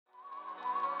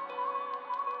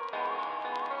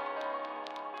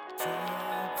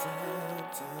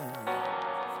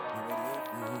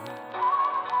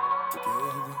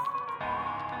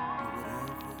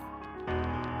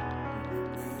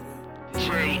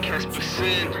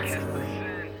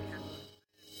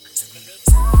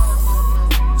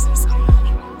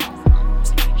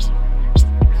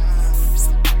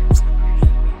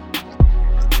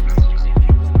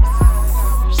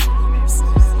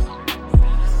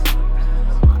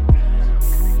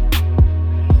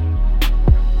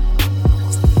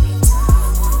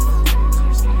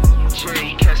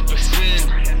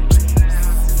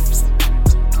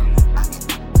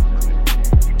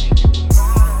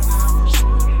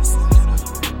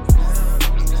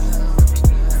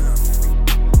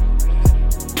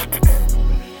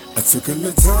I took a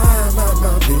little time out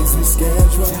my busy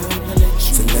schedule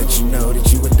to let you know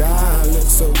that you and I look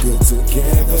so good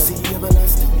together.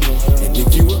 And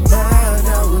if you were mine,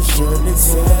 I would surely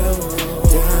settle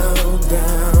down,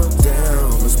 down,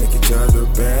 down. Let's make each other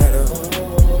better.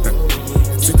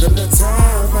 I took a little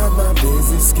time out my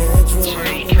busy schedule to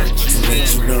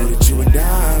let you know that you and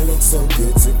I look so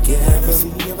good together.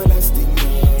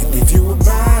 And if you were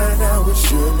mine, I would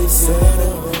surely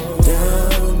settle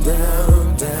down,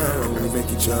 down, down. We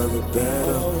make each other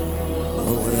better,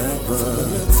 or whatever.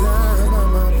 The time on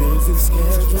my busy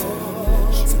schedule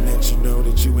to let you know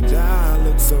that you and I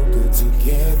look so good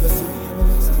together.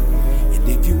 And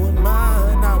if you were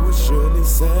mine, I would surely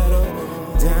settle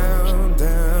down,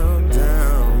 down,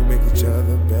 down. We make each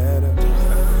other better.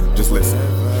 Just listen.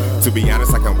 To be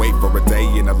honest, I can't wait for a day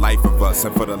in the life of us.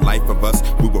 And for the life of us,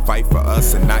 we will fight for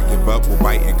us and not give up. We'll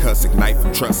bite and cuss, ignite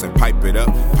from trust and pipe it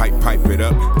up. Pipe it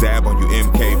up. Dab on you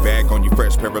MK, bag on you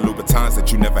fresh pair of Louboutins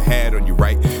that you never had on you,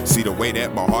 right? See the way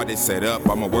that my heart is set up.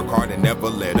 I'ma work hard and never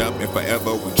let up. And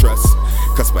forever we trust.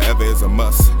 Cause forever is a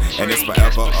must. And it's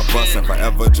forever a bust and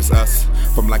forever just us.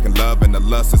 From liking love and the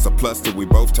lust, it's a plus till we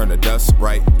both turn to dust,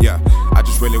 right? Yeah, I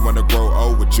just really wanna grow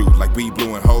old with you. Like we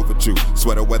blue and Hov with you.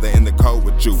 Sweater weather in the cold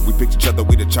with you. We picked each other,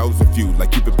 we the chosen few.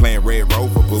 Like you been playing Red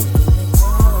Rover, boo.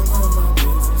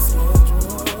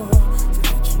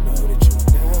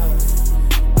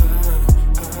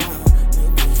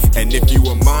 And if you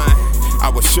were mine,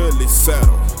 I would surely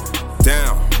settle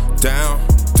down, down,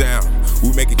 down.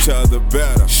 We make each other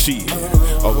better, shit,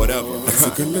 or whatever. I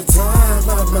took a little time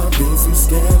out my busy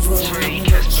schedule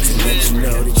to let you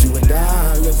know that you and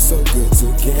I look so good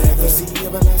together.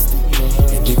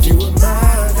 And if you were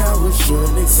mine, I would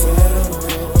surely settle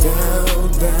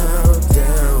down, down,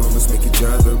 down. Let's make each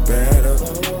other better.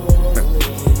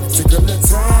 I took a little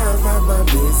time out my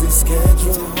busy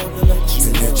schedule to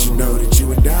let you know that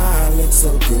you and I look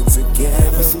so good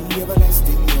together.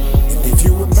 And if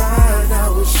you were mine, I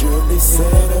would surely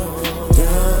settle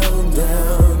down,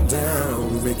 down,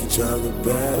 down. We make each other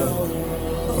better,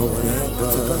 or whatever.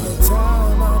 I took a little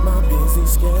time out my busy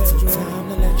schedule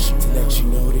to let you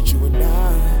know that you and I